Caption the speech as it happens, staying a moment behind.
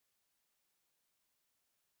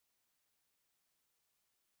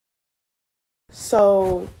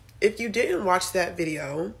So if you didn't watch that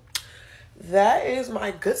video, that is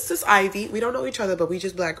my good sis Ivy. We don't know each other, but we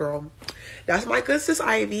just black girl. That's my good sis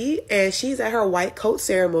Ivy, and she's at her white coat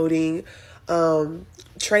ceremony,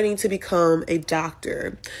 training to become a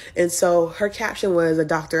doctor. And so her caption was a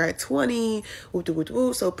doctor at 20.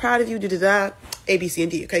 So proud of you. That A, B, C,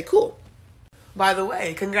 and D. Okay, cool. By the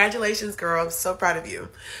way, congratulations, girl. I'm so proud of you.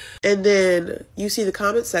 And then you see the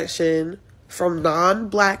comment section from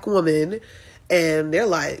non-black women, and they're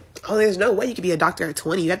like, oh, there's no way you could be a doctor at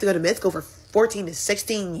 20. You have to go to med school for 14 to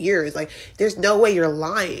 16 years. Like, there's no way, you're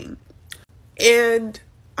lying. And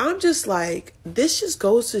I'm just like, this just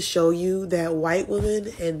goes to show you that white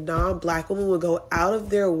women and non-black women will go out of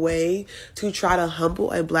their way to try to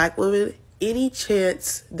humble a black woman any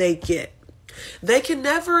chance they get. They can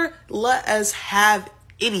never let us have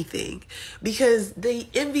anything because they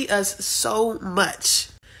envy us so much.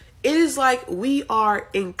 It is like we are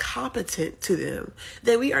incompetent to them,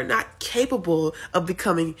 that we are not capable of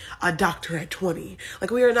becoming a doctor at 20.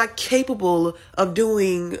 Like, we are not capable of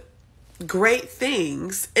doing great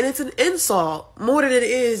things. And it's an insult more than it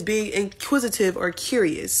is being inquisitive or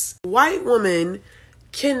curious. White women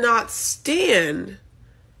cannot fathom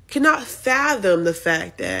the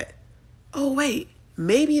fact that, oh, wait,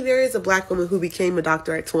 maybe there is a black woman who became a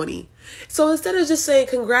doctor at 20. So instead of just saying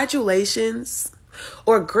congratulations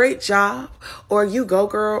or great job or you go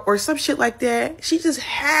girl or some shit like that, she just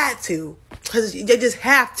had to, because they just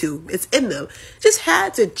have to. It's in them. Just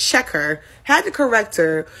had to check her, had to correct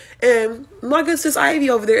her. And my good sis Ivy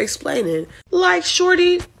over there explaining, like,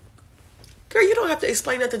 shorty, girl, you don't have to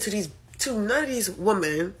explain nothing to none of these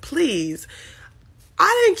women, please.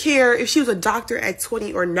 I didn't care if she was a doctor at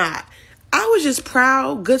 20 or not. I was just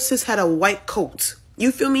proud good sis had a white coat.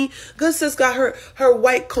 You feel me? Good sis got her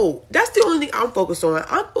white coat. That's the only thing I'm focused on.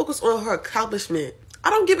 I'm focused on her accomplishment. I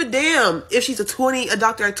don't give a damn if she's a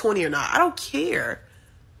doctor at 20 or not. I don't care.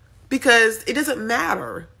 Because it doesn't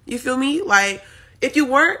matter. You feel me? Like, if you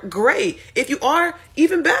weren't, great. If you are,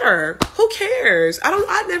 even better. Who cares?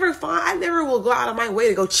 I never will go out of my way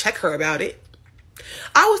to go check her about it.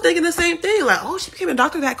 I was thinking the same thing, like, oh, she became a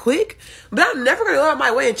doctor that quick? But I'm never going to go out of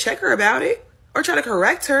my way and check her about it or try to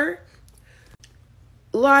correct her.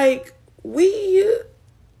 Like, we,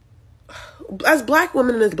 as black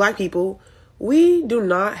women and as black people, we do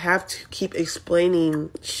not have to keep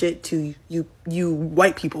explaining shit to you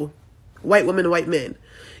white people, white women and white men.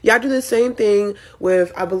 Y'all do the same thing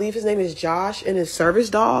with, I believe his name is Josh, and his service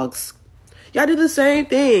dogs. Y'all do the same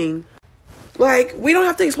thing. Like, we don't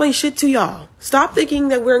have to explain shit to y'all. Stop thinking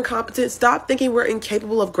that we're incompetent. Stop thinking we're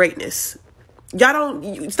incapable of greatness.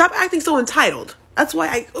 Stop acting so entitled. That's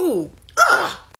why ugh.